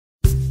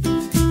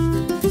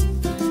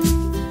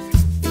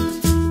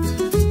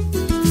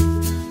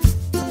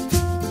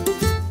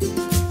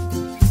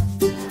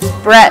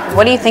Brett,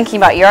 what are you thinking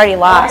about? You already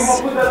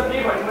lost.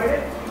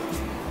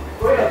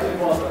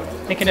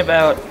 Thinking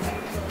about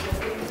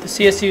the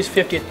CSU's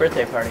 50th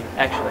birthday party,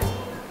 actually.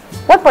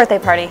 What birthday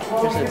party?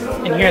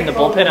 In here in the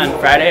bullpen on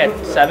Friday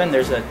at 7,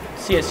 there's a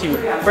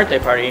CSU birthday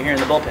party in here in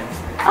the bullpen.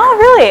 Oh,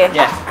 really?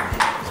 Yeah.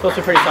 It's supposed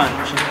to be pretty fun.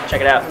 You should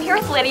check it out. I'm here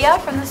with Lydia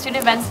from the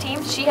student events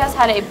team. She has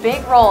had a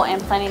big role in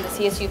planning the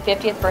CSU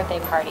 50th birthday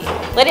party.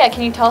 Lydia,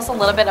 can you tell us a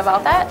little bit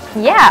about that?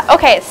 Yeah,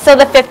 okay, so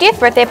the 50th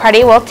birthday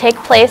party will take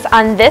place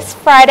on this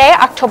Friday,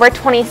 October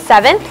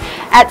 27th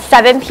at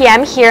 7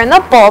 p.m. here in the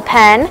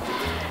bullpen.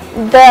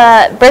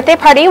 The birthday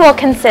party will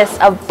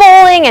consist of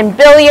bowling and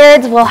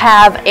billiards. We'll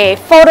have a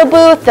photo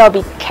booth. There'll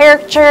be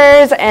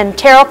characters and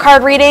tarot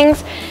card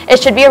readings.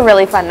 It should be a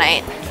really fun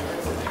night.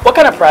 What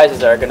kind of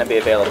prizes are going to be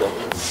available?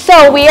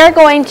 So we are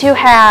going to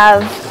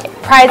have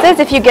prizes.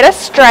 If you get a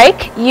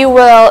strike, you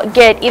will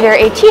get either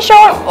a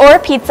t-shirt or a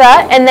pizza,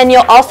 and then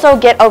you'll also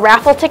get a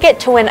raffle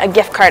ticket to win a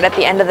gift card at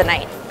the end of the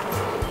night.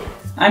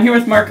 I'm here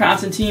with Mark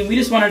Constantine. We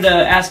just wanted to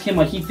ask him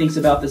what he thinks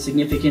about the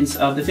significance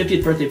of the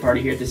 50th birthday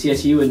party here at the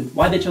CSU and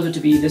why they chose it to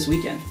be this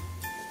weekend.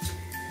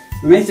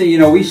 The main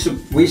thing,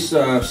 we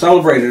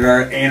celebrated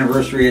our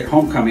anniversary at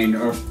homecoming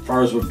as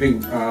far as a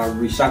big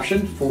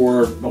reception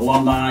for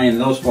alumni and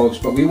those folks,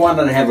 but we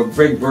wanted to have a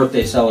big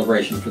birthday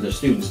celebration for the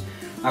students.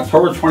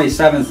 October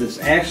 27th is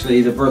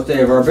actually the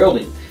birthday of our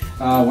building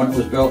when it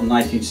was built in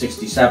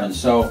 1967.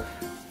 So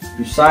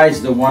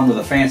besides the one with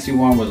a fancy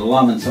one with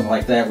alum and something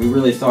like that, we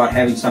really thought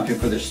having something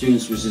for the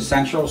students was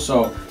essential.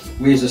 So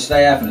we as a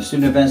staff and the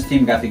student events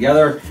team got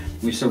together.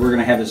 We said we're going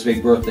to have this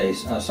big birthday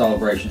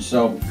celebration.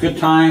 So good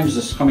times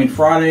this coming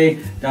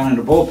Friday down in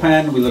the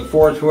bullpen. We look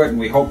forward to it, and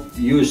we hope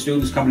you as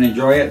students come and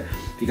enjoy it,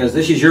 because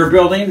this is your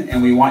building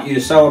and we want you to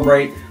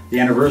celebrate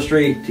the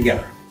anniversary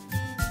together.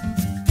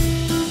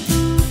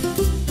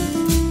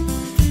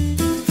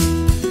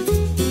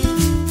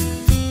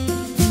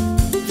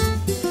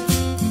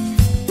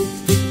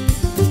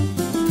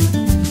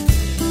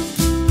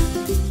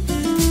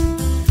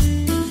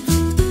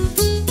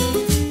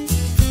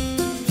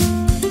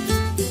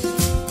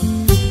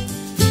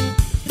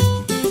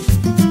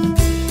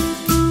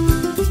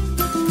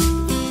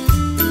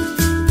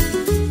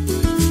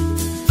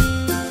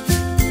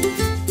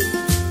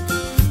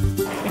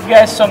 Thank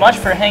you guys so much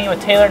for hanging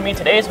with Taylor and me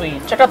today as we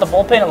checked out the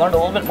bullpen and learned a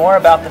little bit more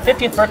about the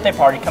 50th birthday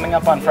party coming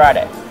up on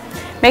Friday.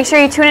 Make sure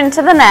you tune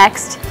into the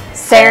next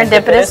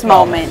Serendipitous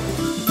Moment.